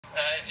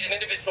an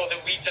individual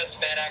that we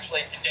just met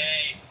actually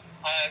today,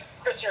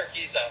 Chris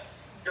Urquiza.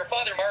 Your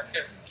father, Mark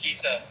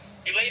Urquiza,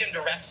 you laid him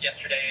to rest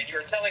yesterday, and you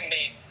were telling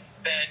me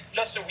that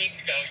just a week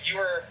ago you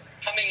were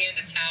coming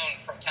into town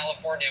from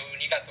California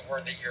when you got the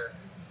word that your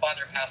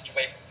father passed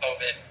away from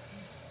COVID.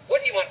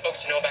 What do you want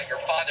folks to know about your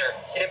father?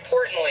 And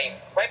importantly,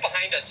 right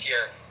behind us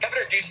here,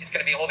 Governor Ducey is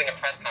going to be holding a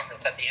press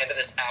conference at the end of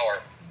this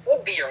hour. What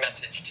would be your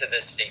message to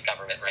this state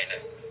government right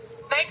now?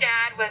 My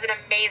dad was an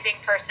amazing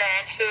person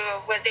who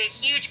was a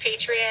huge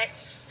patriot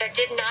that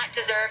did not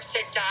deserve to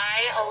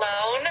die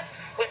alone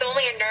with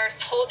only a nurse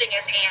holding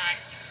his hand.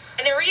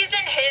 And the reason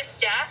his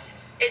death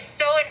is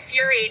so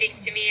infuriating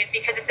to me is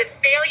because it's a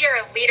failure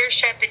of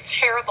leadership and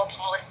terrible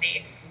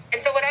policy.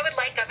 And so what I would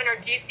like Governor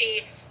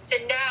Ducey to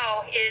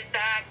know is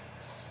that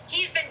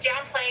he's been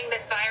downplaying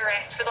this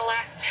virus for the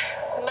last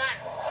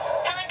month,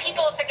 telling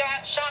people to go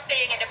out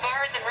shopping into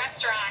bars and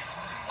restaurants.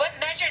 What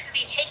measures is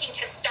he taking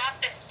to stop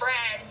the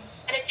spread?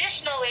 And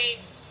additionally,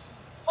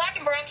 Black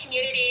and brown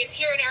communities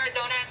here in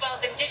Arizona, as well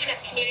as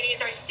indigenous communities,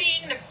 are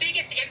seeing the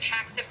biggest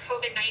impacts of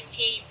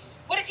COVID-19.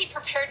 What is he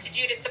prepared to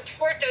do to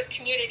support those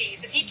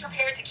communities? Is he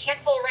prepared to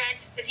cancel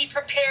rent? Is he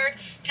prepared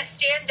to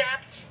stand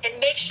up and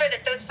make sure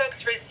that those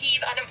folks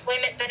receive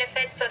unemployment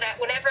benefits so that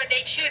whenever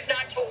they choose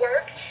not to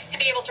work to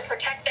be able to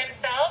protect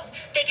themselves,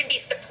 they can be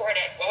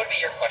supported? What would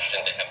be your question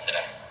to him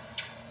today?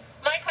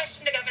 My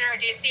question to Governor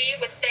Ducey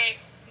would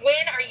say,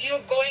 when are you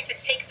going to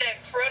take the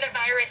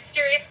coronavirus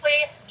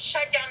seriously,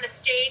 shut down the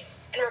state,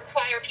 and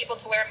require people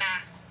to wear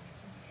masks?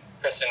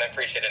 Kristen, I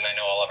appreciate it, and I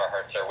know all of our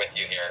hearts are with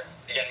you here.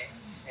 Again,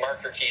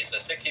 Mark Urquiza,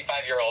 a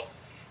 65-year-old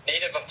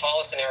native of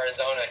Tolleson,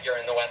 Arizona, here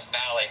in the West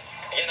Valley.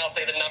 Again, I'll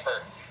say the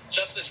number.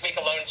 Just this week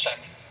alone, Chuck,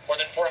 more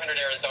than 400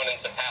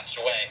 Arizonans have passed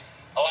away.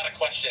 A lot of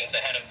questions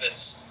ahead of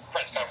this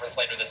press conference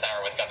later this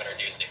hour with Governor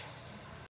Ducey.